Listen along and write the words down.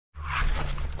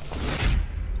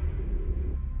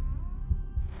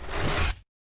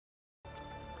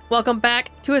Welcome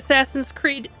back to Assassin's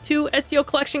Creed 2 SEO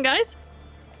Collection, guys.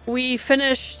 We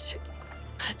finished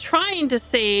trying to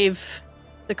save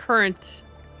the current,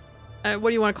 what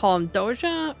do you want to call him,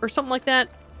 Doja or something like that?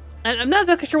 I'm not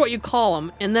exactly sure what you call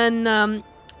him. And then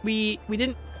we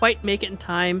didn't quite make it in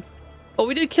time, but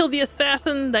we did kill the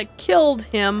assassin that killed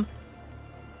him,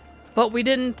 but we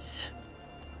didn't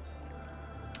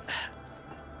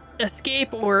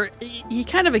escape, or he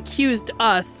kind of accused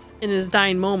us in his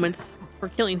dying moments for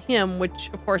killing him,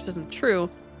 which of course isn't true.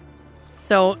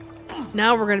 So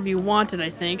now we're going to be wanted,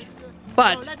 I think.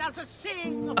 But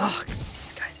oh,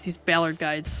 these guys, these Ballard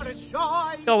guides,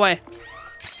 go away.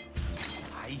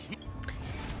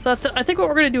 So I think what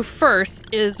we're going to do first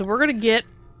is we're going to get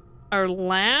our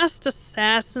last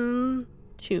assassin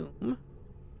tomb.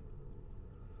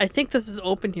 I think this is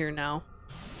open here now.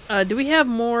 Do we have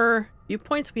more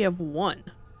viewpoints? We have one.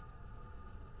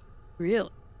 Really?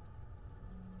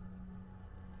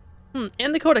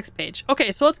 And the codex page.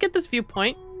 Okay, so let's get this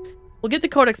viewpoint. We'll get the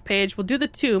codex page. We'll do the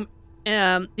tomb,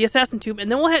 the assassin tomb,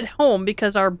 and then we'll head home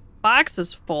because our box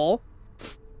is full.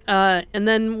 And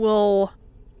then we'll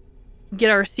get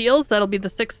our seals. That'll be the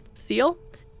 6th seal.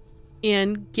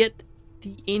 And get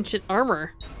the ancient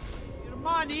armor.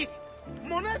 Monete!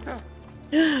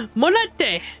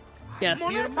 Yes.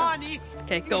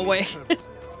 Okay, go away.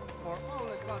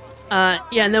 Yeah,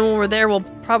 and then when we're there, we'll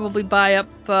probably buy up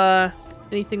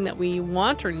anything that we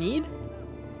want or need.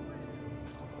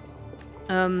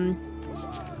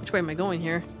 Which way am I going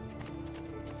here?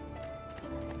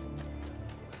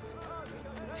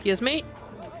 Excuse me?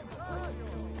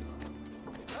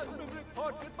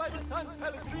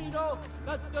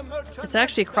 It's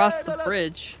actually across the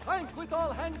bridge.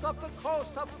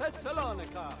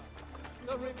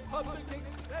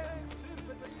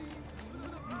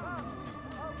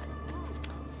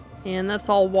 And that's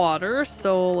all water,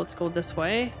 so let's go this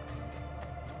way.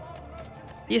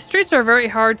 These streets are very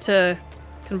hard to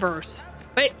converse.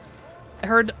 Wait, I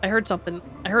heard something.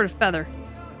 I heard a feather.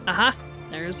 Uh-huh,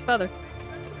 there's a feather.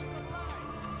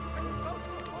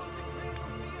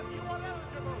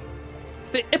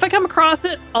 But if I come across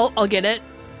it, I'll get it.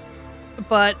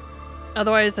 But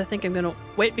otherwise, I think I'm gonna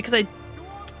wait because I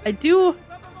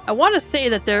want to say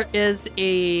that there is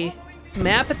a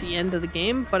map at the end of the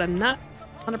game, but I'm not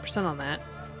 100% on that.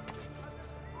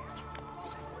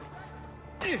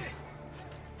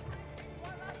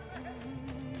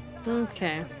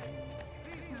 Okay.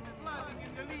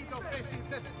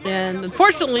 And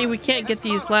unfortunately, we can't get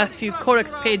these last few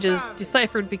codex pages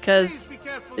deciphered because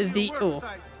the... Oh.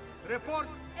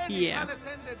 Yeah.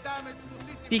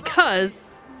 Because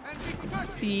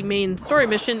the main story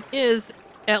mission is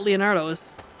at Leonardo's.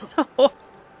 So...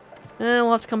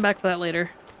 we'll have to come back for that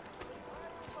later.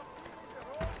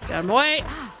 Get him away!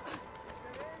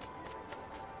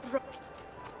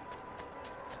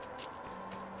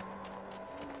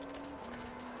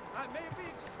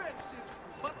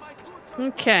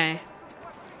 Okay.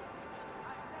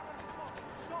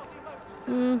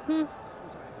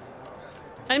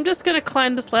 I'm just gonna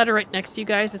climb this ladder right next to you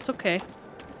guys. It's okay.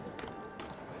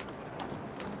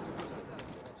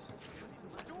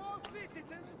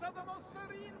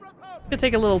 Gonna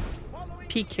take a little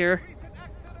peek here.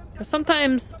 Because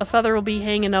sometimes a feather will be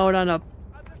hanging out on a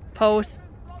post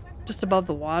just above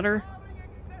the water.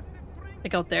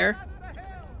 Like out there.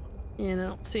 And I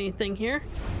don't see anything here.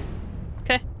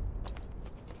 Okay.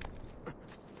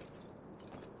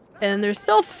 And there's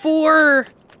still 4,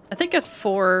 I think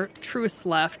 4 truths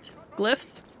left.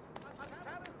 Glyphs.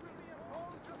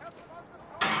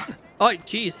 Oh,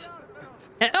 jeez.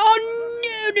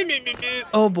 Oh, no.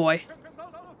 Oh, boy.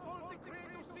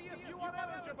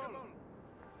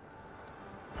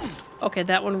 Okay,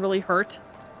 that one really hurt.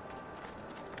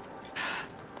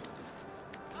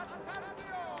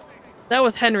 That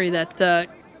was Henry that kind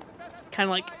of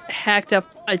like hacked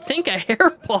up, I think, a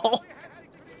hairball.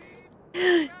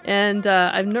 And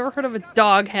I've never heard of a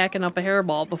dog hacking up a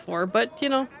hairball before, but, you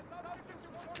know,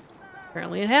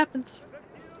 apparently it happens.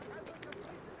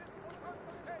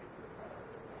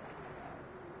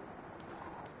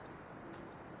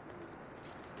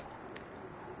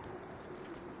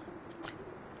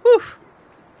 Whew.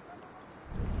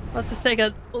 Let's just take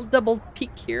a little double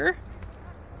peek here.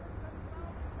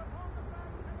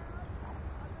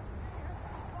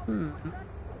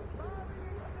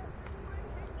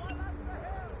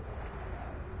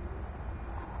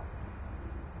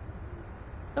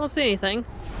 Don't see anything.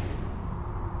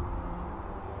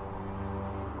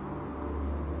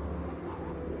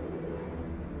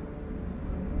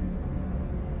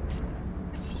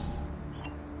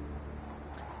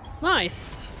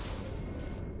 Nice.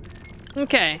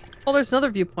 Okay. Oh, there's another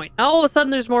viewpoint. All of a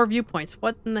sudden, there's more viewpoints.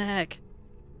 What in the heck?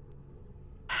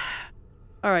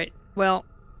 Alright, well,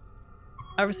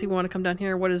 obviously we want to come down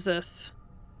here. What is this?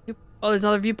 Oh, there's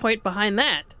another viewpoint behind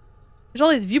that. There's all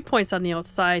these viewpoints on the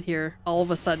outside here, all of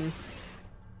a sudden.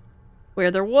 Where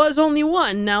there was only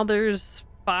one, now there's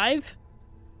 5?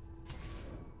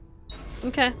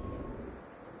 Okay.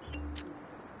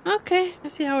 Okay, I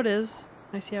see how it is.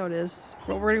 I see how it is.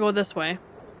 Well, we're gonna go this way.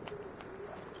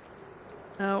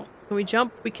 Oh, can we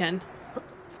jump? We can.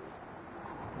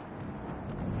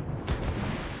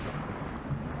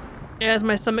 As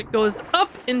my stomach goes up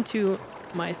into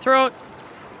my throat.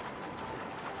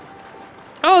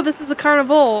 Oh, this is the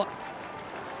carnival.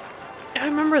 I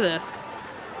remember this.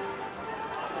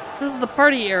 This is the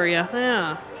party area.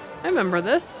 Yeah, I remember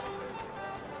this.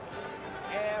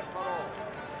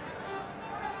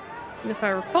 And if I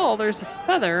recall, there's a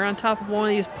feather on top of one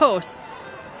of these posts.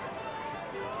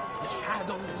 The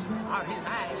shadows are his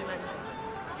element.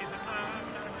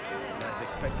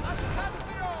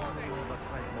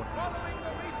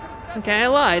 Okay, I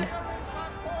lied. I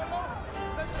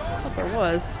thought there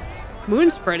was.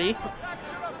 Moon's pretty.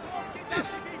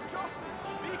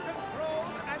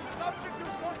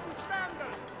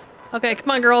 Okay,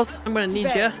 come on, girls. I'm gonna need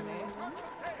you.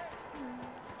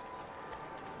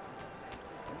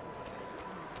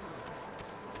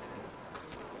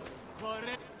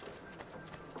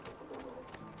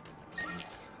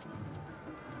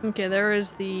 Okay, there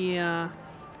is the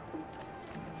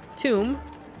tomb.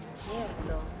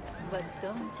 But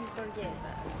don't you forget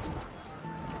that.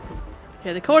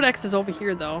 Okay, the codex is over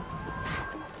here, though.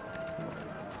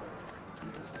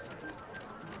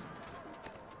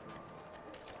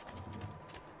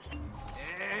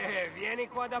 Vieni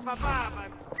qua da papà.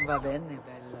 Va bene,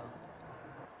 bello.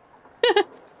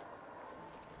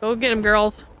 Go get him,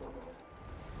 girls.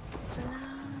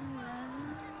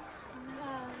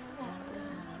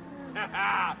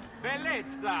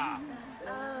 Bellezza.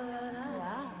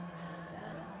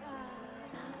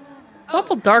 It's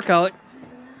awful dark out.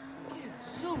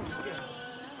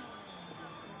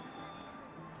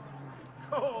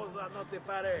 Cosa non ti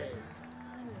farei?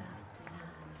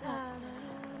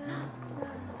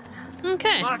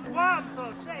 Okay. Ma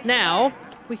quanto sei? Now,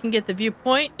 we can get the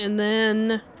viewpoint, and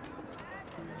then...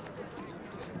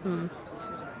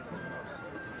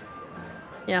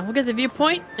 Yeah, we'll get the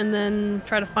viewpoint, and then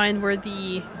try to find where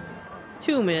the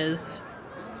tomb is.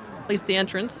 At least the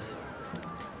entrance.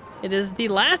 It is the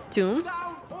last tomb.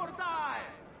 Down or die.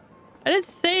 I didn't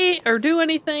say or do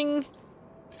anything.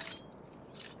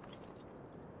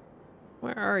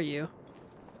 Where are you?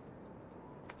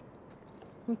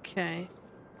 Okay.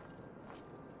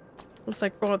 Looks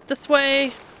like we're going up this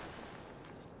way.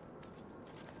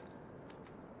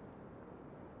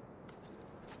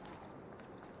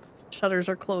 Shutters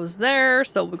are closed there,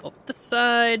 so we'll go up this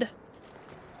side.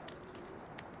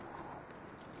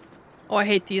 Oh, I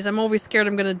hate these. I'm always scared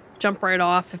I'm gonna jump right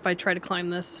off if I try to climb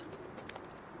this.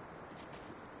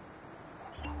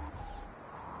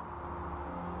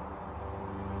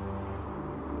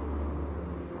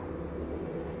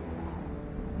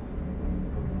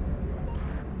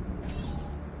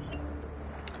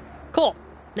 Cool.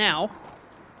 Now.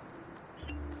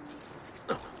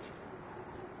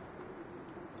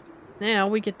 Now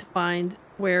we get to find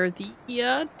where the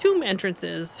tomb entrance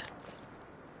is.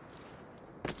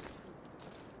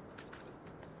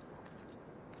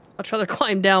 I'd rather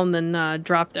climb down than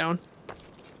drop down.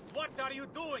 What are you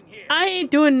doing here? I ain't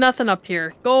doing nothing up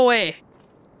here. Go away.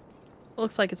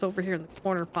 Looks like it's over here in the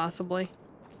corner, possibly.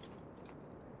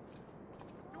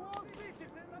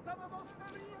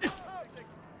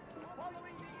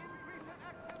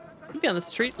 Could be on the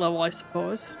street level, I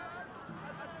suppose.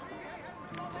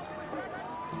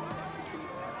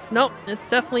 Nope, it's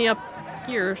definitely up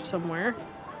here somewhere.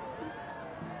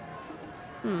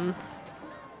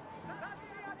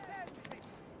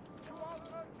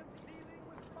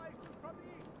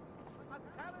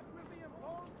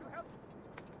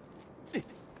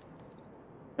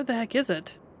 Where the heck is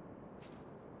it?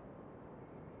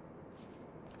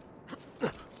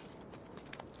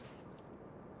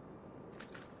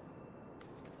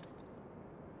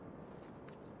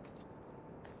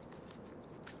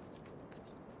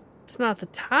 It's not the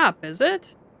top, is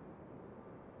it?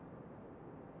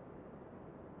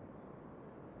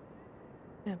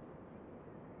 Yeah.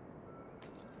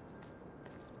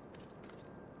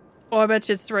 Oh, I bet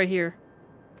you it's right here.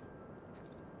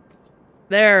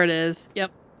 There it is.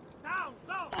 Yep. Down,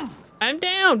 down. I'm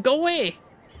down. Go away.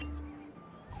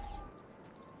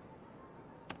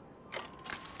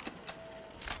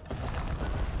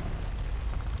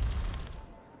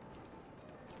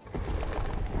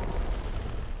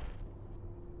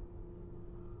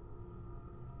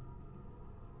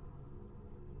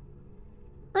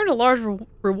 Earn a large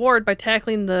reward by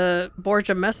tackling the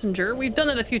Borgia messenger. We've done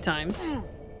that a few times.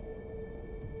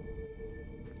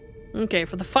 Okay,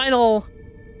 for the final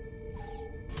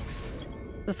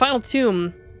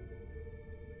tomb.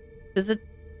 Visit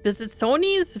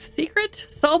Sony's secret?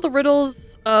 Solve the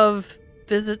riddles of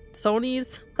Visit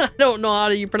Sony's. I don't know how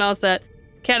you pronounce that.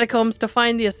 Catacombs to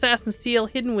find the assassin seal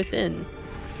hidden within.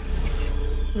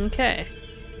 Okay.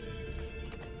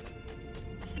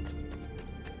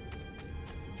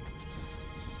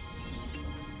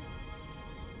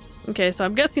 Okay, so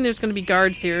I'm guessing there's going to be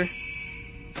guards here.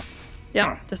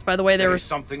 Yeah, just by the way, there was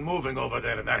something moving over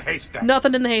there in that haystack.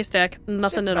 Nothing in the haystack.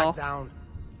 Nothing at all. Down.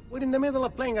 We're in the middle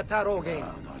of playing a tarot game.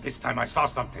 No, this time I saw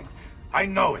something. I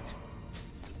know it.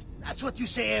 That's what you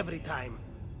say every time.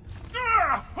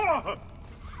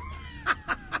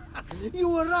 You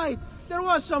were right. There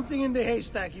was something in the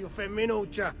haystack, you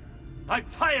feminuccia. I'm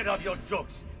tired of your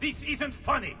jokes. This isn't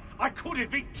funny. I could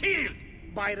have been killed.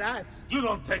 By rats. You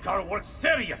don't take our work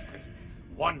seriously.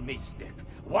 One misstep,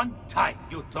 one time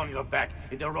you turn your back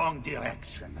in the wrong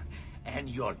direction, and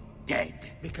you're dead.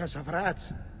 Because of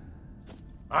rats.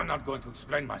 I'm not going to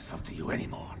explain myself to you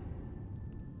anymore.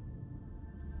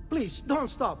 Please, don't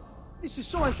stop. This is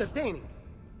so entertaining.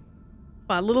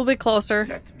 A little bit closer.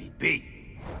 Let me be.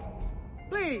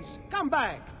 Please, come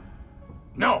back.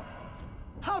 No.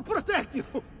 I'll protect you.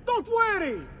 Don't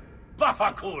worry.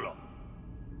 Vaffanculo.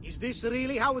 Is this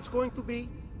really how it's going to be?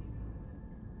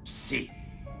 See.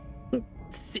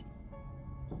 See.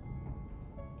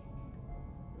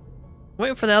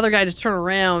 Wait for the other guy to turn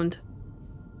around.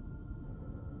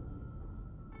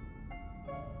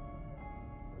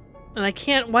 And I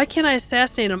can't... Why can't I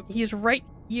assassinate him? He's right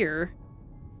here.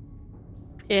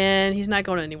 And he's not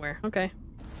going anywhere. Okay.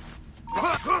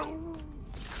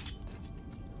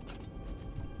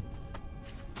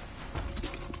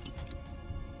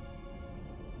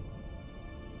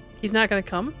 He's not gonna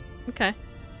come? Okay.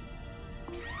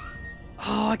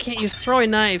 Oh, I can't use throwing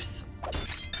knives.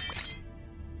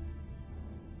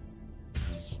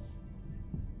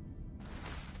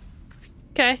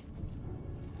 Okay.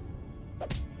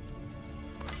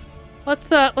 Let's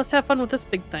have fun with this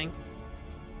big thing.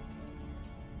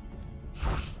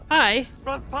 Hi.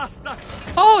 Run faster.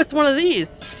 Oh, it's one of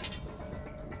these.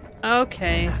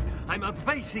 Okay. I'm at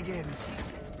base again.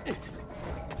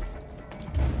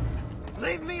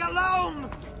 Leave me alone!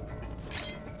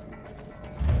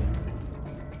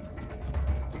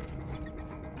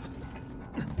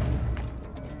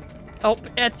 Oh,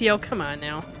 Ezio, come on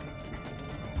now.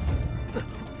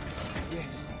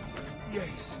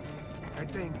 Yes. I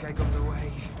think I got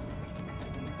away.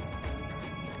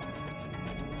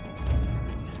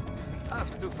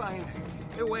 Have to find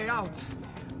a way out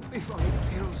before it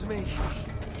kills me.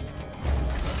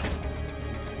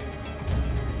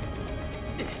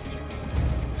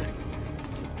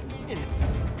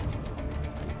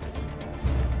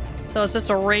 So it's just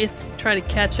a race, try to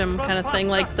catch him kind of thing,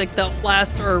 like the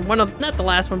last, or one of, not the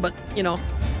last one, but, you know,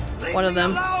 one of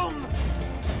them.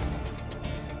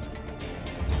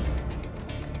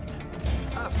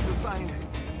 Have to find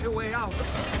a way out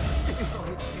before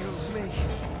it kills me.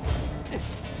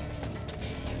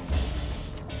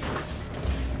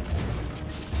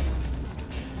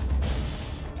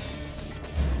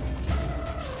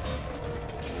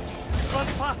 Run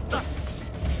faster!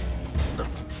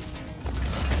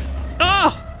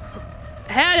 Oh!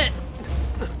 Had it!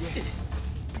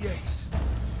 Yes.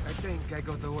 I think I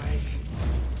got away.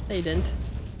 He didn't.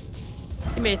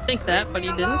 He may think that, but he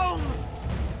didn't.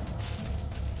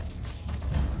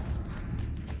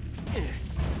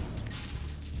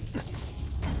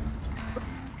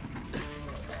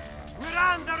 We're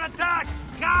under attack!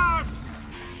 Guards!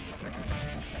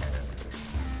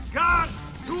 Guards!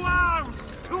 2 arms!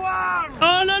 2 arms!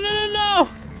 Oh, no, no, no, no!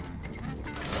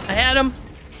 I had him.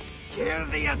 Kill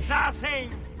the assassin!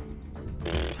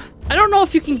 I don't know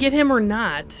if you can get him or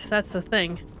not. That's the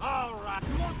thing. All right,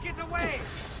 you won't get away!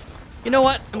 You know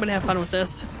what? I'm gonna have fun with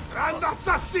this. Grande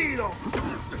assassino!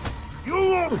 You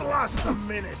won't last a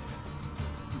minute.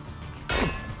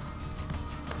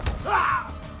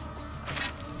 Ah!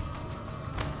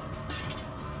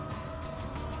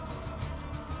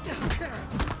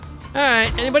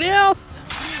 Alright, anybody else?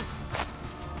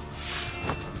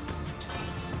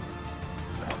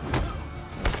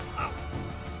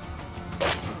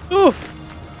 Oof.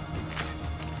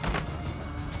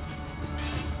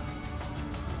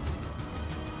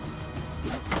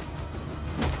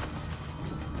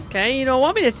 Okay, you don't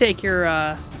want me to take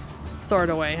your sword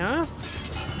away, huh?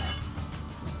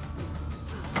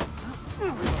 We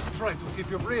must try to keep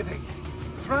you breathing.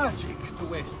 tragic to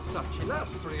waste such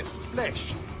illustrious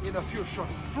flesh in a few short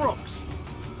strokes.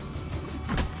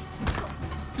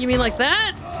 You mean like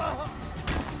that?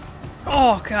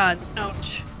 Oh god,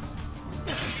 ouch.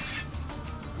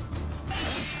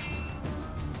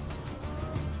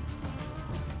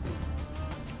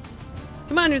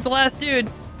 Come on, you're the last dude.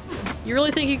 You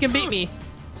really think you can beat me?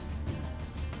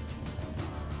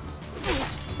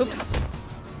 Oops.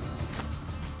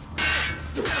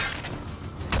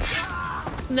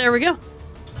 There we go.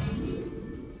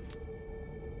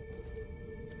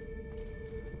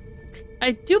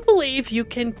 I do believe you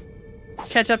can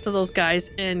catch up to those guys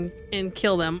and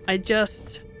kill them.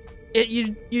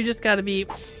 You just got to be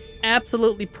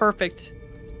absolutely perfect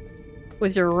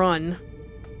with your run.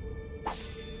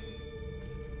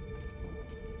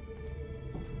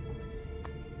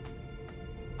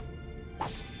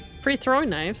 Free throwing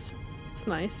knives. It's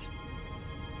nice.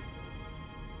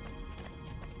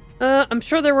 I'm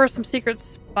sure there were some secret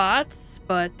spots,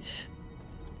 but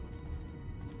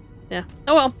yeah.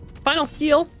 Oh well. Final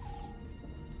seal.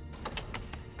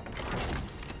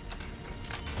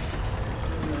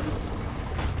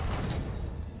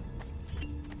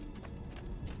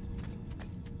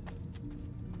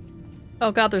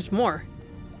 Oh god, there's more.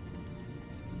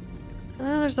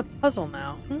 There's a puzzle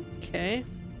now. Okay.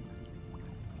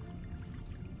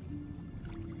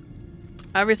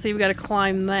 Obviously, we gotta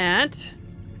climb that.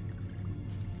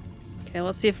 Okay,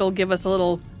 let's see if it'll give us a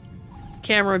little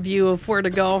camera view of where to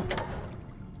go.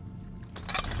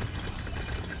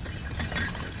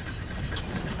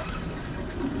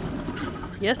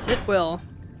 Yes, it will.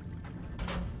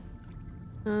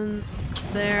 And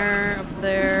there, up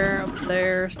there, up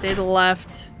there. Stay to the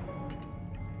left.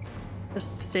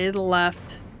 Just stay to the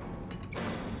left.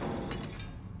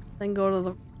 Then go to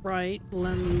the right,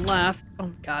 then left.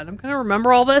 Oh god, I'm gonna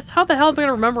remember all this? How the hell am I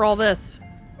gonna remember all this?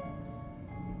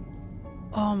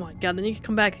 Oh my god, then you can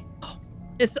come back. Oh,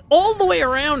 it's all the way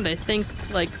around, I think,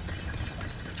 like,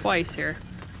 twice here.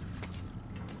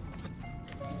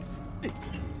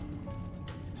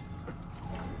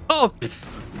 Oh! Pff.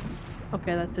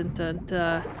 Okay, that didn't,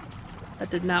 that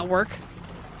did not work.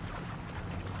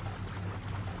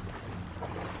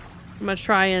 I'm gonna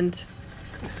try and...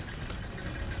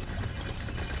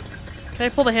 Can I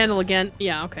pull the handle again?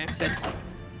 Yeah, okay, good.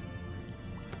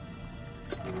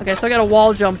 Okay, so I gotta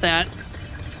wall jump that.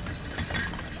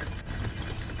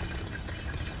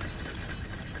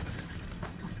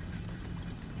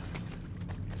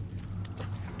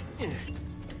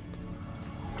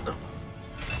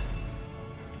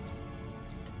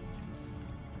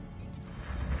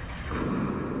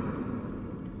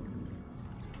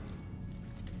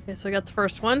 Okay, so I got the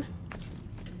first one.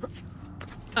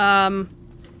 Oh,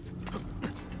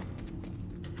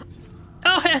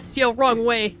 Ezio, wrong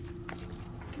way.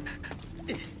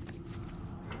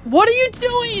 What are you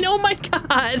doing? Oh my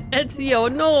god,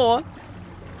 Ezio, no.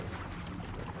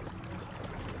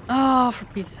 Oh, for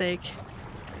Pete's sake.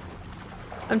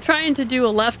 I'm trying to do a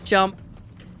left jump.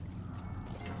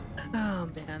 Oh,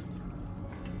 man.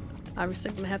 Obviously,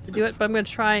 I'm gonna have to do it, but I'm gonna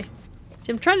try.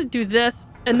 See, I'm trying to do this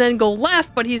and then go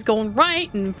left, but he's going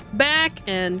right and back.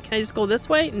 And can I just go this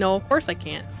way? No, of course I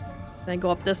can't. Then I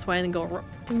go up this way and then go...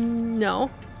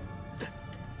 No.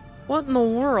 What in the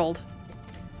world?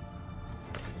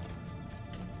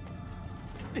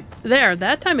 There,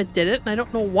 that time it did it, and I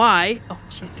don't know why. Oh,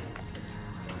 jeez.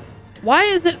 Why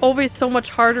is it always so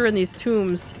much harder in these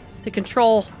tombs to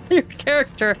control your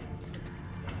character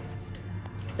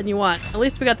than you want? At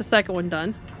least we got the second one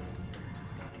done.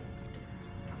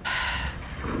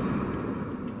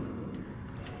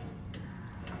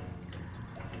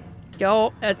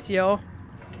 Go, Ezio.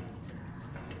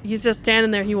 He's just standing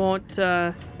there. He won't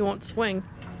swing.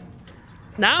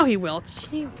 Now he will.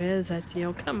 Gee whiz,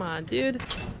 Ezio. Come on, dude.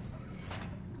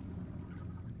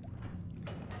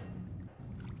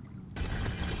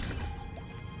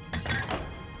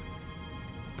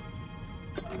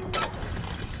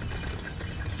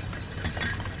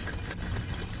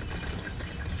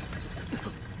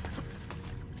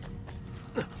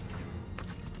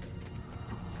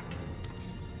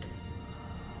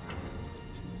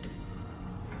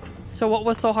 So what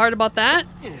was so hard about that?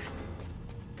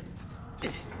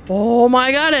 Oh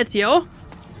my god, Ezio.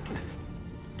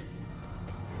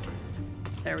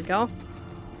 There we go.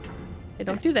 Hey,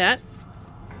 don't do that.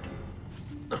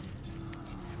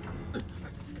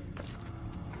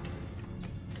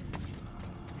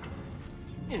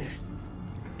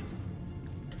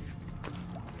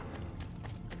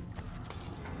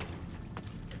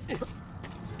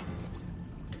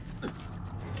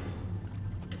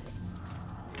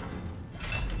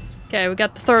 Okay, we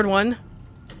got the third one.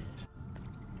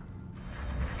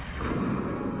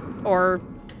 or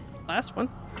last one.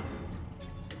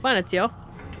 Come on, Ezio.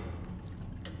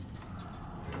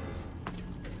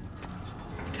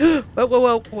 Whoa, whoa,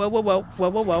 whoa, whoa, whoa, whoa, whoa,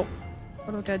 whoa, whoa.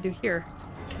 What do I gotta do here?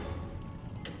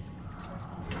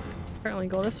 Apparently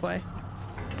go this way.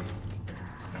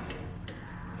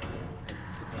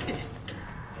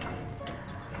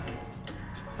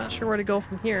 Not sure where to go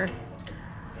from here.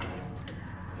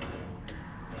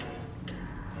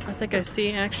 I think I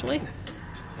see, actually.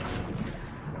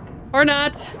 Or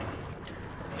not!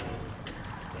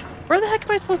 Where the heck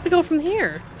am I supposed to go from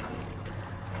here?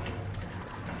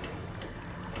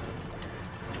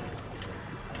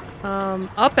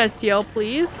 Up, Ezio,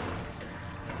 please.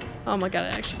 Oh my god, I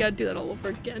actually gotta do that all over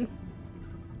again.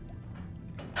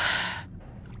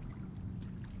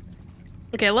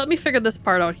 Okay, let me figure this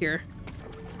part out here.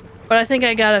 But I think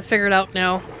I got it figured out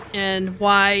now. And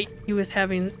why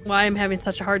I'm having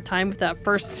such a hard time with that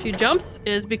first few jumps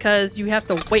is because you have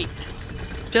to wait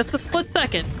just a split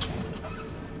second.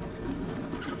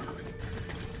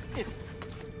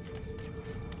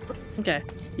 Okay,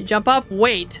 you jump up,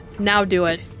 wait, now do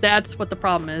it. That's what the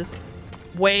problem is.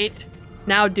 Wait,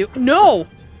 now do— No!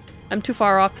 I'm too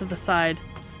far off to the side.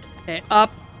 Okay,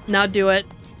 up, now do it.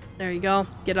 There you go,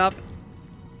 get up.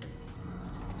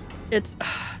 It's—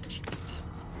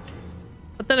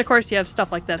 But then, of course, you have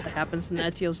stuff like that happens, and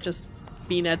Ezio's just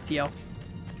being Ezio.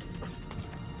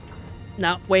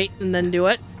 Now, wait, and then do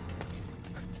it.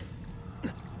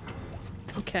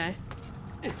 Okay.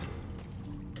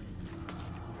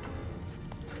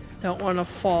 Don't want to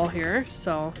fall here,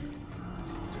 so...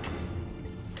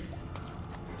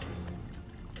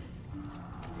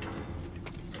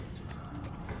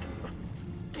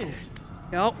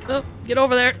 Go. Oh, get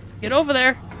over there. Get over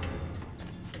there.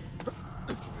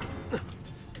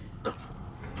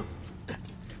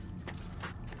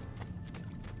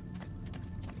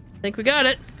 I think we got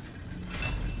it.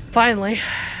 Finally.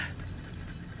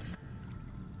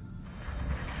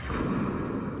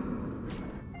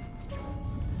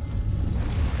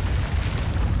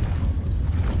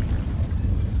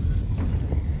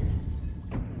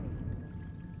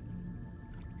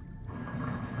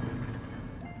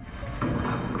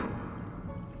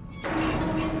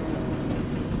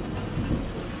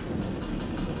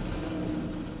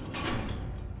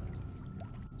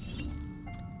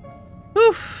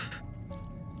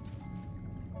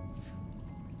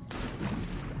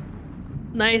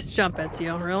 Nice jump,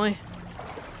 Ezio, really?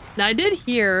 Now, I did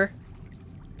hear...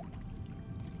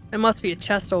 There must be a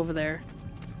chest over there.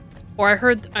 Or I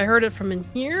heard it from in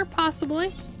here,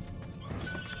 possibly?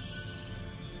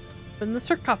 In the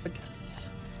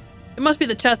sarcophagus. It must be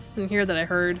the chests in here that I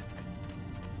heard.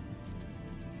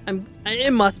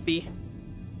 It must be.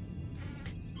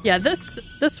 Yeah,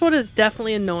 this one is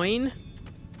definitely annoying.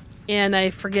 And I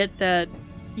forget that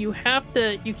you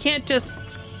can't just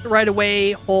right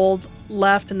away hold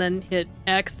left and then hit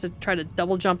X to try to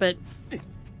double jump it.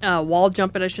 Wall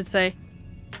jump it, I should say.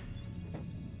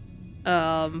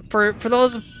 For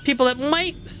those people that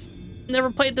might never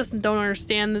played this and don't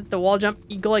understand that the wall jump,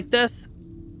 you go like this,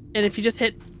 and if you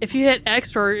hit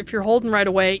X, or if you're holding right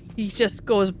away, he just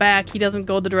goes back. He doesn't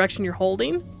go the direction you're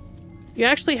holding. You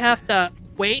actually have to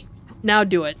wait, now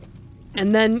do it,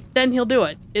 and then he'll do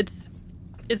it. It's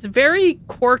very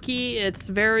quirky. It's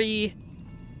very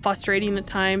frustrating at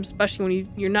times, especially when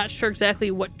you're not sure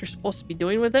exactly what you're supposed to be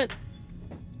doing with it.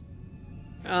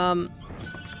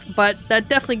 But that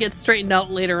definitely gets straightened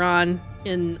out later on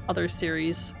in other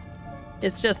series.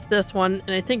 It's just this one,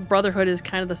 and I think Brotherhood is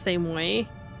kind of the same way.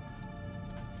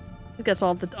 I think that's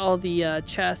all the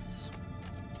chests.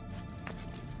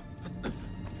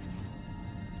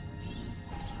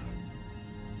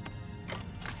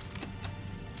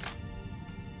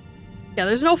 Yeah,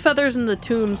 there's no feathers in the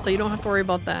tomb, so you don't have to worry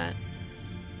about that.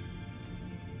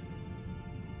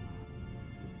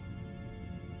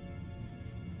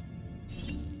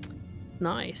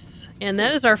 Nice. And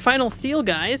that is our final seal,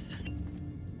 guys.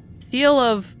 Seal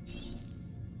of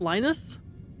Leonius?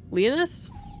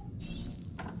 Leonius?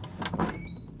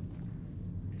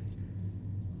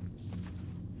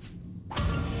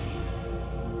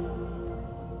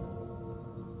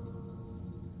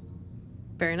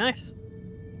 Very nice.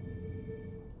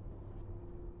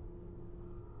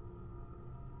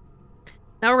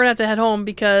 Now we're gonna have to head home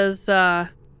because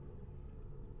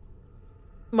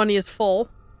money is full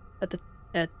with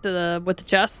the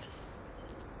chest.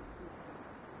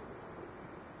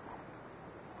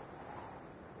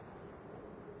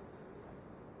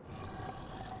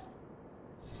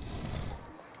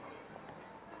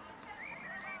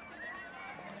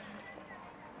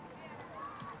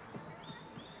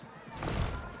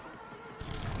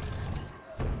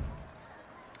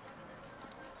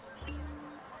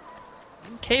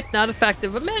 Cape not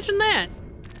effective. Imagine that.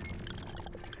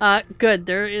 Good.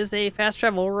 There is a fast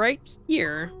travel right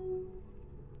here.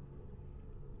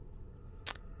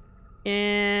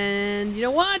 And you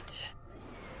know what?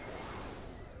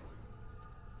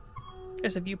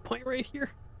 There's a viewpoint right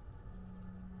here.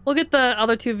 We'll get the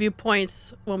other two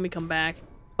viewpoints when we come back,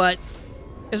 but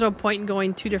there's no point in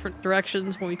going two different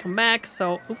directions when we come back,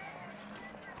 so... Oops.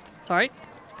 Sorry.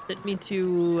 Didn't mean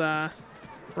to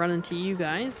run into you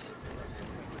guys.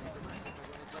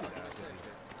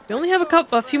 We only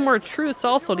have a few more truths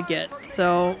also to get,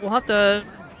 so we'll have to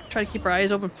try to keep our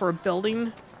eyes open for a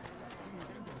building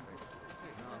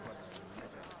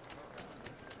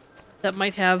that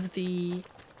might have the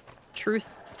truth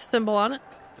symbol on it.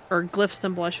 Or glyph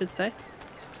symbol, I should say.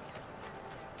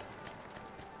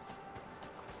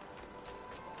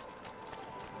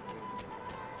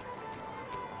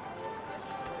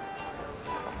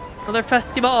 Another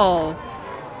festival!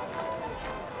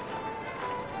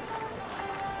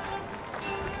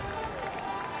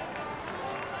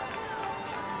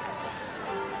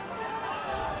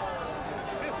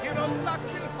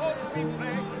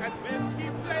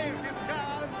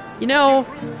 You know...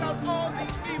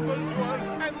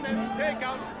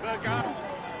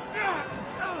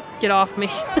 Get off me.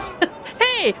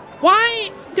 Hey!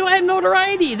 Why do I have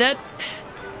notoriety? That...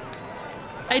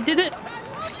 I did it...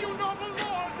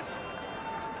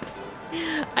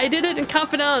 I did it in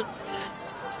confidence.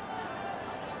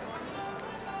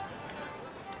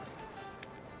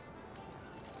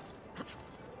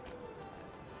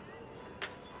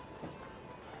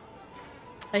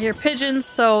 I hear pigeons,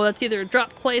 so that's either a drop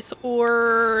place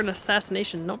or an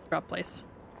assassination. Nope, drop place.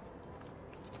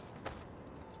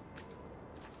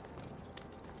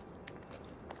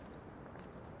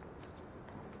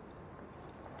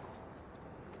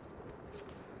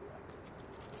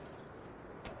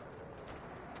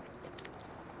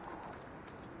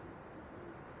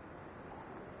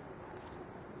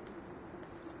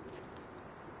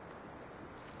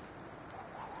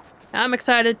 I'm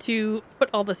excited to put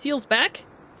all the seals back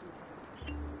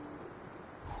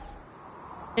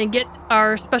and get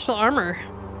our special armor.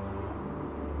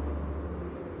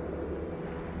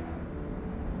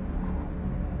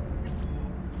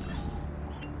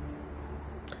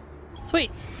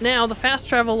 Sweet. Now the fast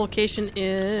travel location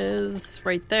is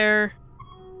right there.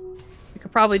 We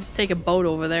could probably just take a boat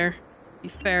over there. Be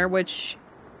fair, where's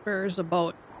a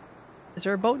boat? Is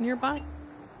there a boat nearby?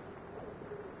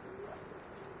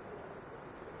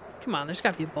 Come on, there's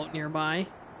gotta be a boat nearby.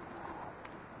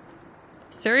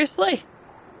 Seriously?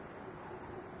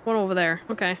 One over there.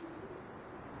 Okay.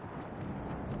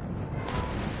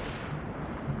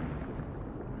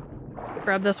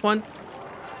 Grab this one.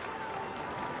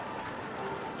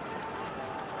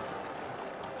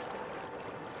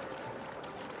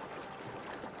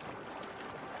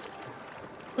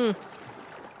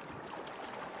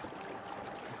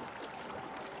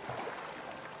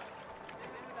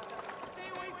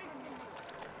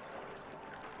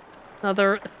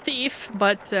 Another thief,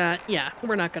 but yeah,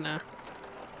 we're not gonna...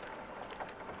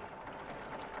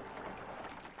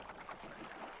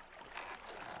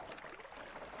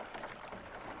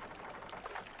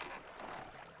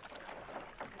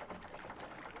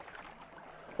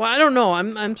 Well, I don't know.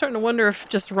 I'm starting to wonder if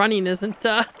just running isn't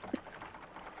the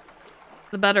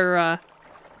better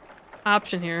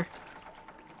option here.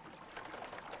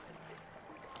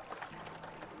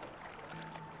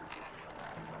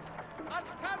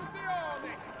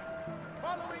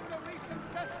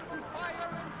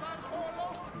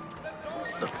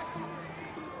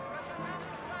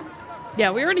 Yeah,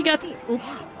 we already got the... Oop.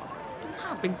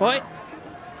 Big boy.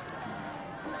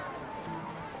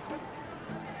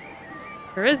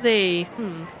 There is a...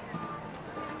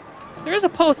 There is a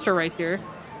poster right here.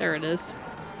 There it is.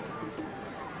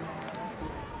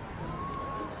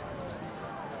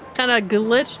 Kind of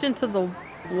glitched into the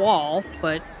wall,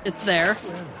 but it's there.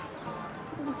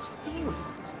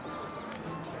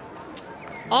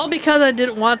 All because I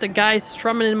didn't want the guy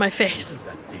strumming in my face.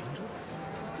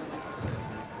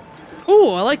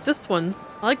 Ooh, I like this one.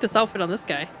 I like this outfit on this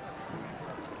guy. I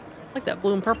like that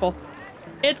blue and purple.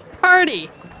 It's party!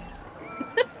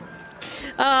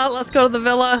 Let's go to the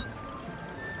villa.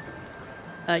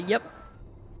 Yep.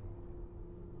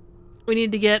 We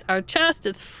need to get our chest.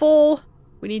 It's full.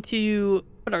 We need to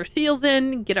put our seals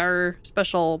in, get our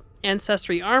special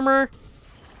ancestry armor.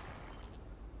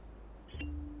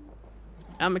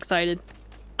 I'm excited.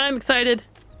 I'm excited.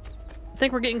 I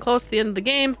think we're getting close to the end of the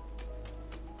game.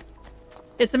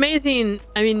 It's amazing.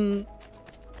 I mean,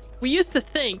 we used to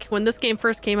think when this game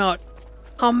first came out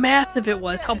how massive it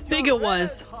was, how big it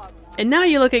was. And now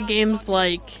you look at games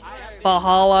like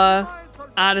Valhalla,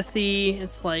 Odyssey.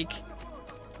 It's like...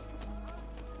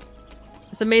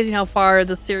 It's amazing how far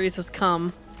the series has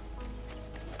come.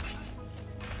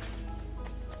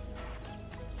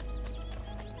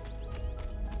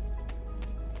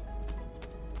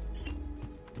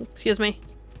 Excuse me.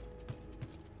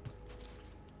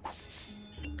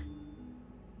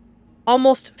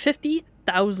 Almost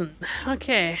 50,000.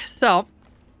 Okay, so...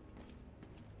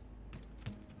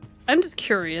 I'm just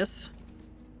curious.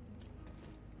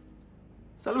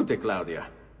 Salute, Claudia.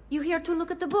 You here to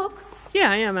look at the book? Yeah,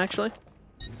 I am actually.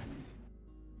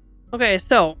 Okay,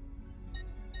 so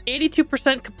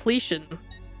 82% completion.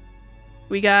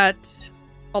 We got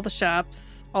all the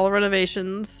shops, all the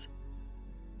renovations.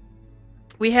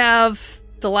 We have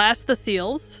the last of the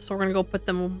seals, so we're gonna go put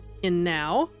them in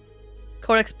now.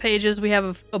 Codex pages, we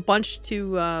have a bunch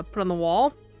to put on the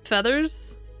wall.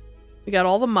 Feathers. We got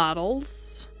all the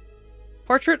models.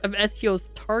 Portrait of Ezio's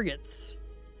targets.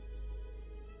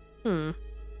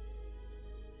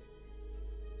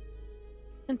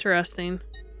 Interesting.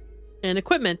 And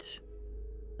equipment.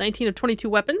 19 of 22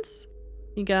 weapons.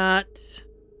 You got...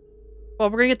 Well,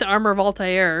 we're gonna get the armor of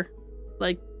Altair.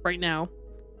 Like, right now.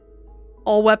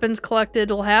 All weapons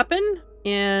collected will happen.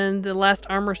 And the last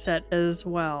armor set as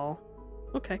well.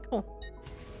 Okay, cool.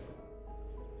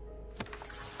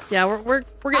 Yeah, we're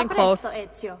getting close.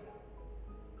 Ezio.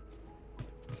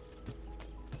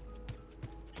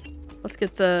 Let's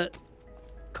get the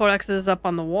codexes up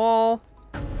on the wall.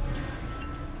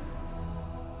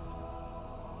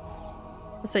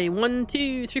 Let's say 1,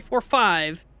 2, 3, 4,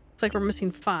 5. Looks like we're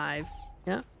missing 5.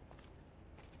 Yeah.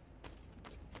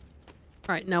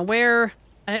 Alright, now where...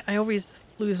 I always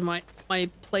lose my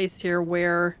place here.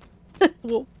 Where...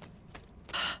 Whoa.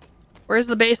 Where's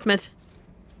the basement?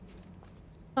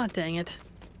 Oh, dang it.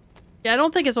 Yeah, I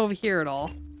don't think it's over here at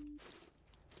all.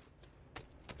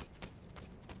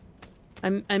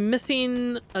 I'm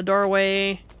missing a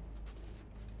doorway.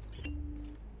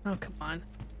 Oh, come on.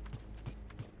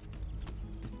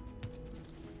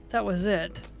 That was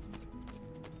it.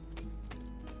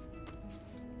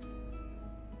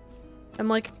 I'm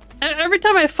like, every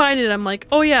time I find it, I'm like,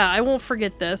 oh yeah, I won't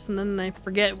forget this, and then I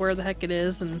forget where the heck it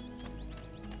is, and...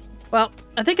 Well,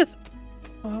 I think it's...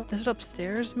 Oh, is it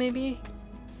upstairs, maybe?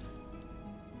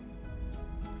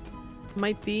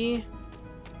 Might be.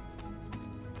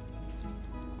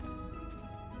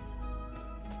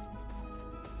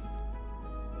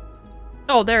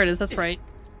 Oh, there it is. That's right.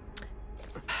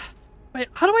 Wait,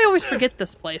 how do I always forget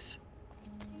this place?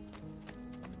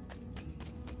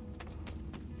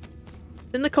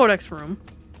 In the codex room.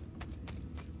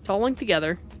 It's all linked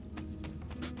together.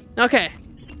 Okay.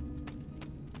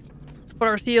 Let's put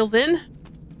our seals in.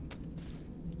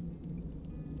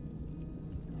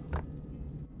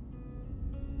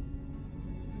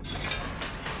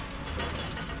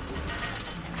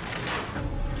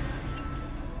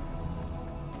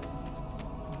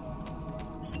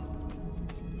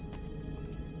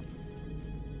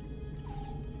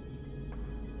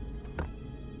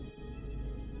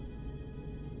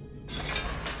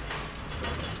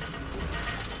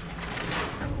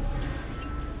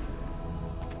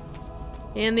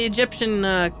 And the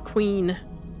Egyptian queen,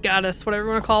 goddess, whatever you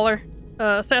want to call her,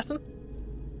 assassin.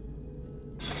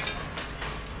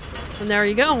 And there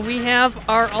you go. We have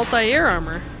our Altair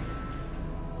armor.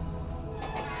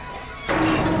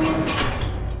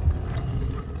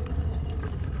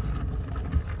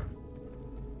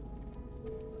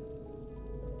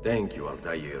 Thank you,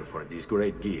 Altair, for this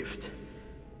great gift.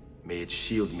 May it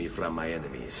shield me from my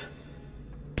enemies.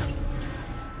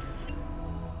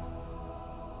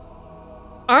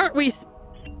 Aren't we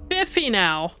spiffy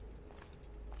now?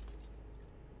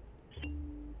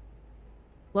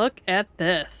 Look at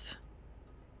this.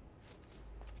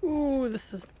 Ooh,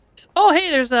 this is nice. Oh,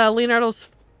 hey, there's Leonardo's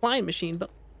flying machine, but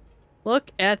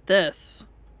look at this.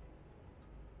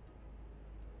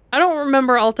 I don't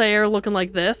remember Altair looking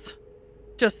like this.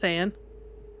 Just saying.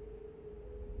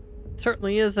 It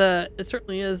certainly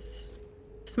is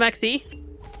smexy.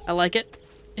 I like it.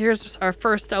 Here's our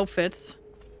first outfits.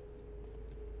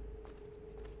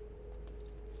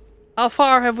 How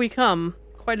far have we come?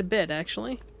 Quite a bit,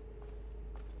 actually.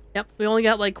 Yep, we only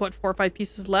got like, what, 4 or 5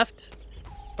 pieces left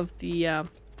of the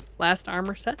last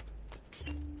armor set.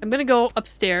 I'm gonna go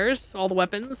upstairs, all the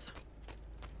weapons.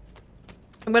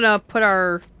 I'm gonna put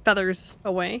our feathers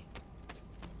away.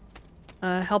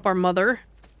 Help our mother.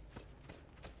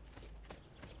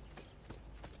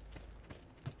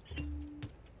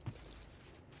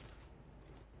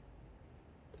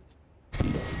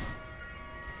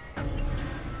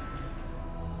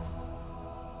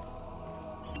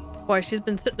 Boy, she's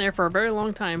been sitting there for a very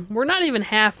long time. We're not even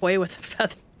halfway with the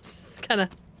feathers. It's kind of...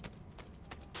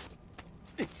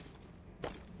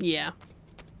 Yeah.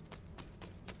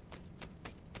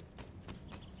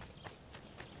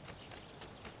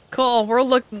 Cool, we're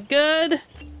looking good.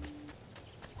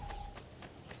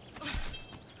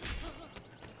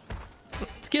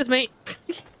 Excuse me.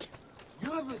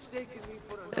 You have mistaken me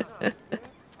for another.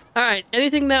 Alright,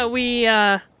 anything that we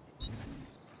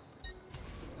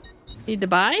need to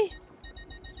buy?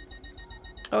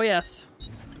 Oh yes.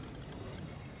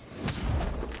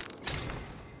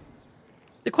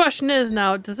 The question is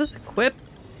now, does this equip?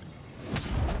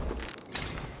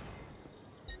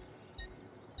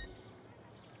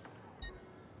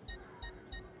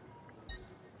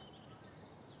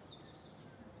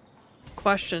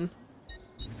 Question.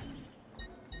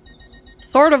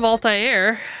 Sword of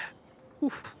Altair.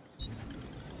 Oof.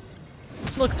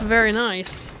 Looks very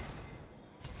nice.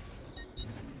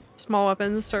 Small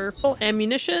weapons are full.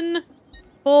 Ammunition.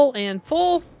 Full and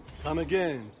full. Come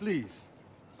again, please.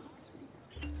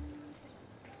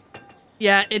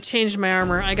 Yeah, it changed my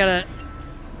armor. I gotta...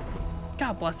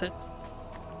 God bless it.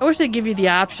 I wish they'd give you the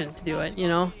option to do it, you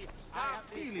know?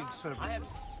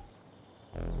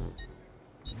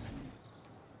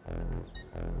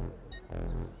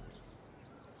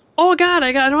 Oh god,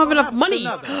 I don't have enough money.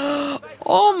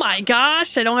 Oh my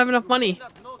gosh, I don't have enough money.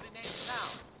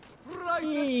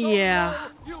 Yeah.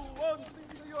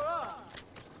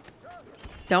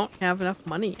 Don't have enough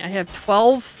money. I have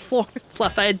 12 floors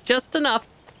left. I had just enough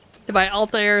to buy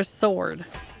Altair's sword.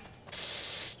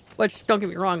 Which, don't get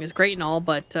me wrong, is great and all,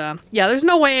 but yeah, there's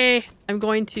no way I'm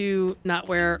going to not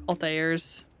wear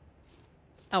Altair's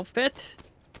outfit.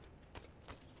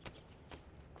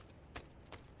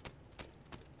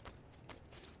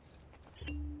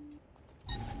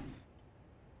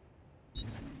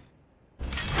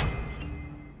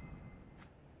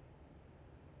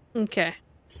 Okay.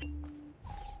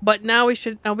 But now we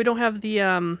should... we don't have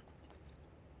the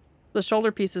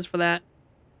shoulder pieces for that.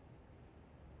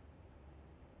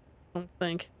 I don't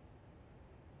think.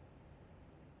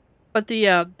 But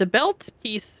the belt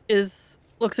piece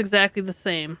looks exactly the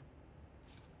same.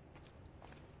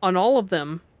 On all of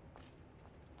them.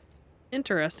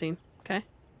 Interesting. Okay.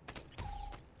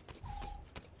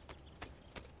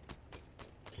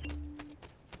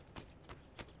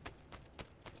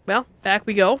 Well, back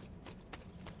we go.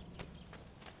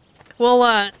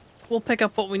 We'll pick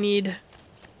up what we need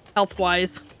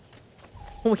health-wise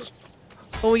when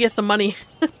we get some money.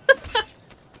 Who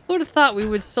would have thought we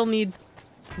would still need,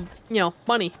 you know,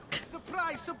 money? The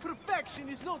price of perfection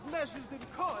is not measured in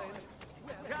coin.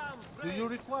 Do you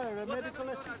require a medical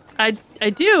assistant? I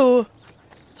do,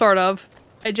 sort of.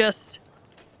 I just,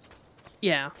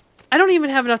 yeah. I don't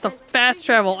even have enough to fast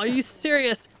travel. Are you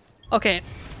serious? Okay,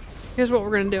 here's what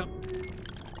we're gonna do.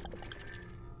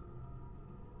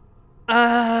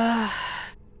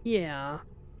 Yeah.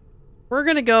 We're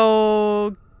gonna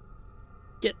go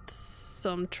get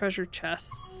some treasure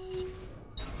chests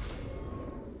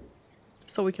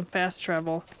so we can fast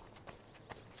travel.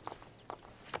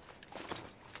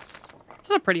 This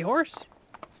is a pretty horse.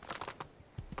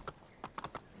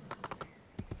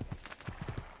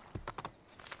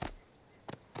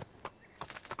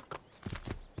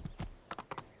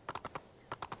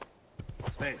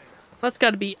 That's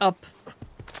got to be up.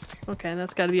 Okay,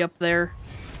 that's got to be up there.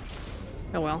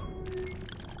 Oh well.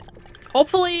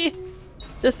 Hopefully,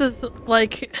 this is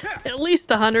like at least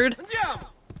 100.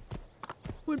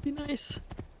 Would be nice.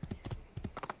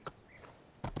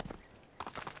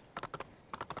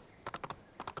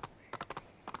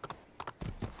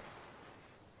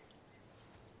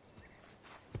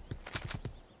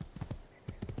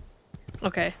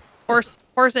 Okay, horse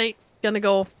ain't gonna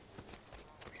go.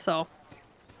 So.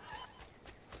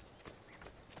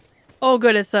 Oh,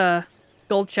 good. It's a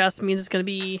gold chest. Means it's gonna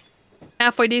be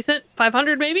halfway decent.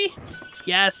 500 maybe.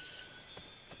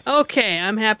 Yes. Okay,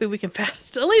 I'm happy we can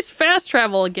at least fast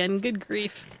travel again. Good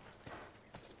grief.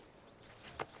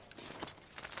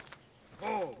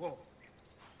 Whoa, whoa.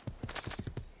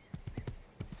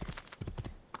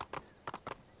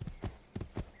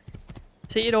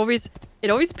 See, it always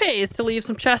pays to leave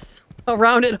some chests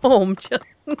around at home just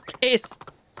in case.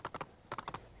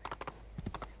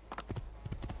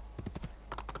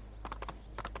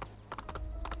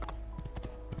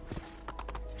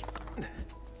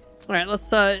 All right, let's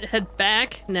head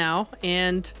back now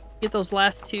and get those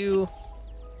last two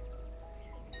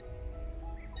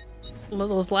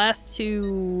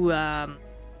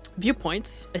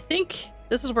viewpoints. I think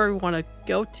this is where we want to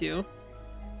go to.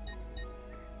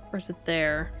 Or is it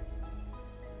there?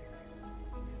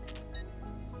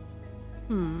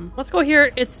 Let's go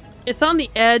here. It's on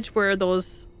the edge where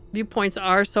those viewpoints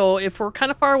are, so if we're kind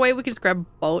of far away, we can just grab a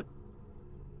boat.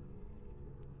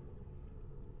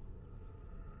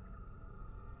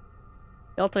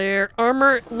 Altair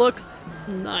armor looks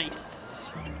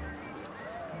nice.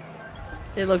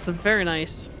 It looks very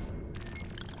nice.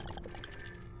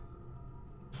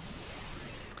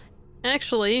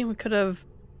 Actually, we could have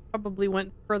probably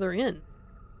went further in.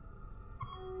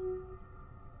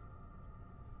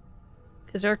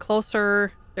 Is there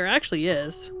closer? There actually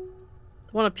is.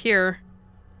 The one up here.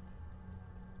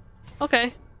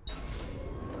 Okay.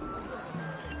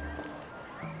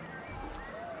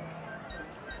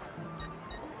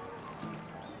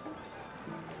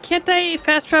 Can't I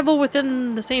fast travel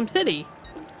within the same city?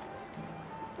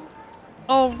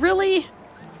 Oh, really?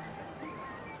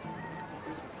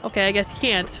 Okay, I guess you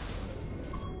can't.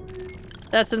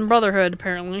 That's in Brotherhood,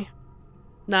 apparently.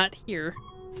 Not here.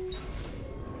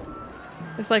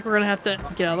 Looks like we're gonna have to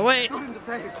get out of the way.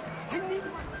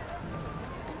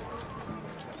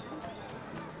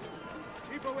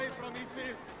 Keep away from me,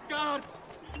 Phil. Guards!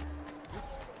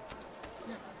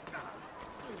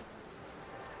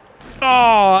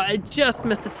 Oh, I just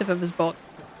missed the tip of his boat.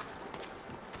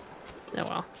 Oh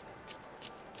well.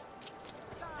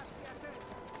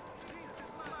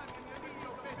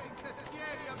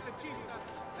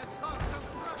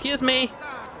 Excuse me.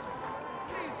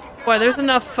 Boy, there's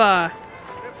enough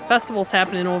festivals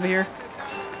happening over here.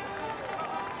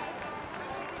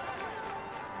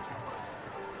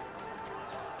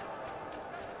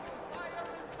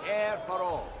 Air for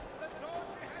all.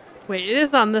 Wait, it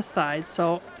is on this side,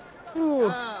 so...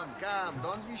 Ooh. Come,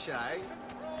 don't be shy.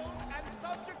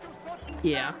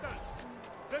 Yeah.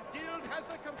 The guild has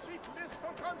the complete list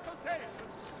for consultation.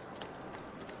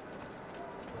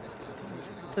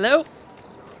 Hello?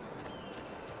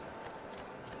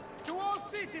 To all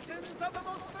citizens of the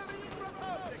most serene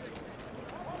republic.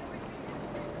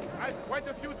 I've quite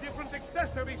a few different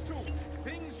accessories too.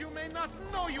 Things you may not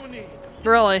know you need.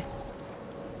 Really?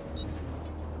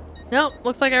 No,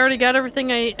 looks like I already got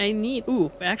everything I need.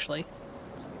 Ooh, actually.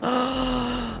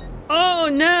 Oh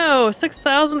no!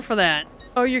 6,000 for that.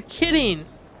 Oh, you're kidding.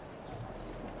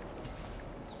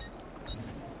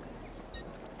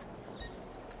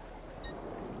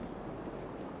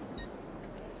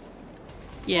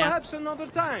 Yeah. Perhaps another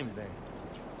time then.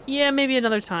 Yeah, maybe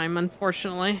another time,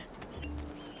 unfortunately.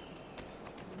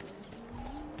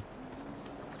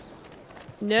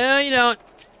 No, you don't.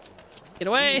 Get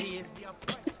away.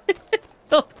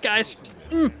 Those guys are just,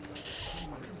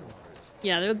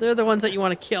 Yeah, they're the ones that you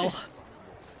want to kill.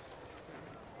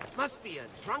 Must be a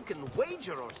drunken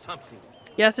wager or something.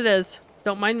 Yes, it is.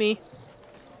 Don't mind me.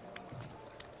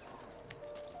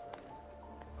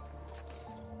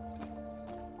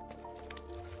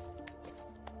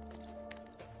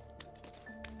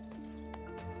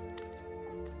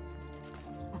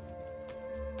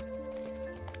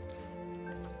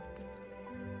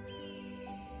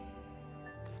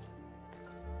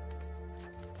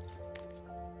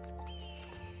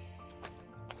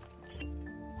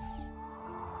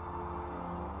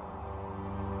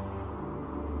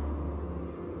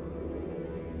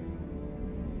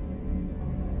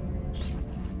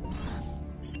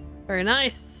 Very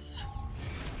nice.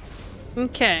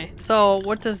 Okay, so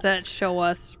what does that show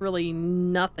us? Really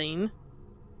nothing.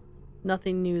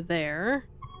 Nothing new there.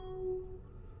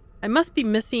 I must be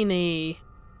missing a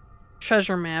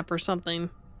treasure map or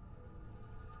something.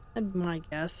 That's my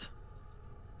guess.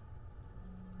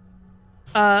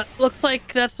 Looks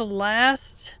like that's the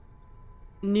last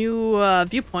new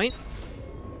viewpoint.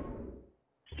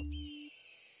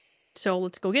 So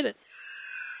let's go get it.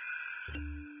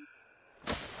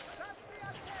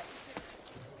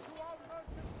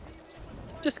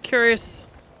 Just curious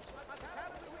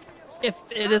if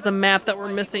it is a map that we're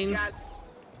missing.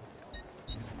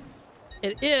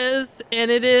 It is,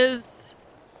 and it is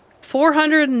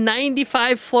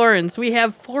 495 florins. We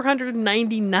have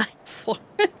 499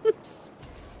 florins.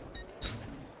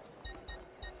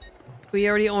 We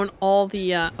already own all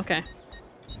the, okay.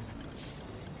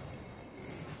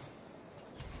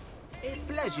 A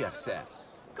pleasure, sir.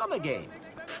 Come again.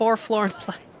 4 florins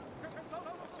left.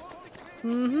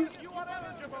 Mm-hmm.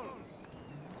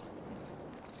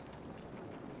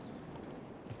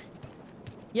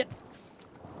 Yep.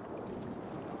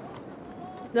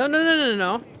 No. I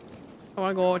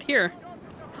want to go out here.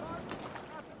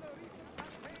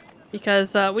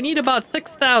 Because we need about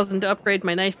 6,000 to upgrade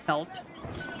my knife pelt.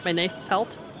 My knife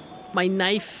pelt? My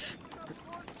knife...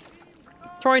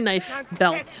 throwing knife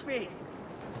belt.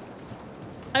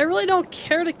 I really don't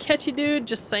care to catch you, dude.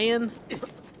 Just saying.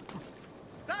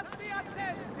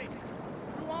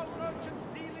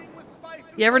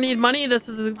 You ever need money? This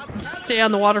is stay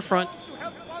on the waterfront.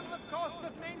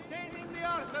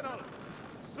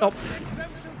 Oh,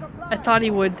 I thought he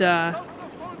would,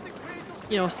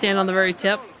 you know, stand on the very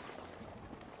tip.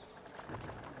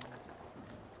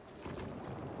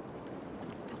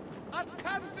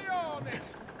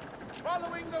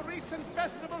 Following the recent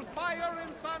festival fire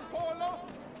in San Polo,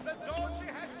 the Doge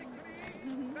has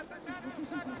decreed that the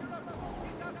manufacture of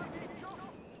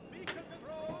the be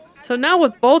controlled. So now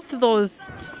with both of those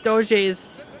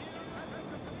Doges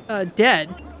dead,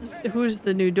 who's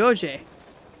the new Doge?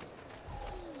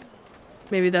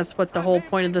 Maybe that's what the whole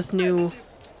point of this new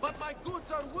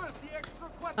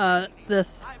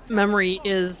this memory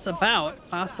is about,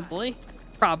 possibly,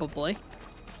 probably.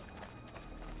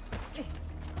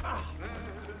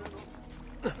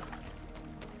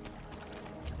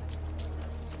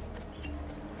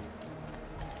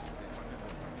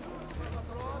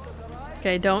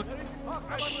 Okay, don't.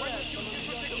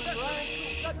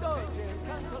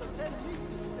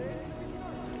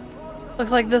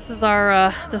 Looks like this is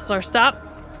our stop.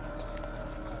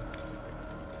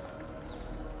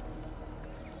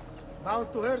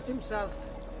 Bound to hurt himself.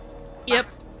 Yep.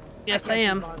 Yes, I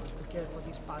am.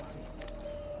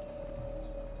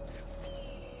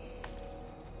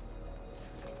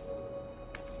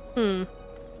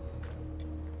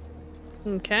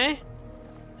 Okay. I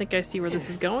think I see where this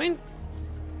is going.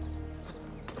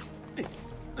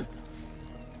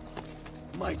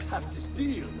 Might have to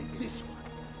deal with this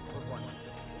one.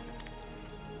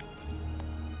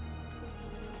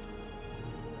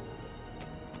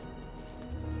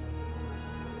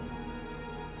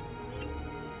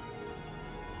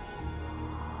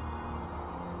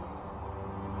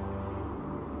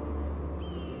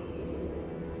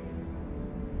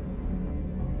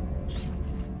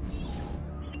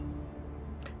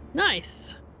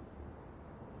 Nice.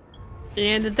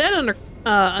 And did that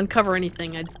uncover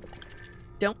anything? I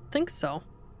don't think so.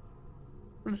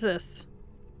 What is this?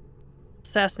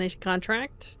 Assassination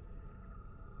contract?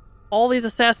 All these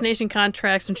assassination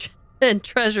contracts and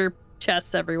treasure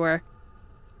chests everywhere.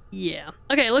 Yeah.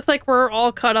 Okay, it looks like we're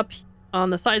all caught up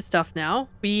on the side stuff now.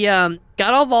 We got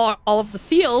all of the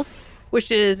seals,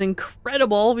 which is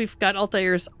incredible. We've got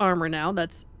Altairs armor now.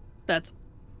 That's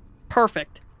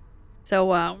perfect.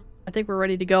 So I think we're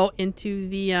ready to go into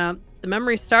the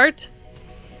memory start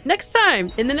next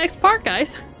time in the next part,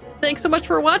 guys. Thanks so much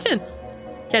for watching.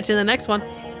 Catch you in the next one.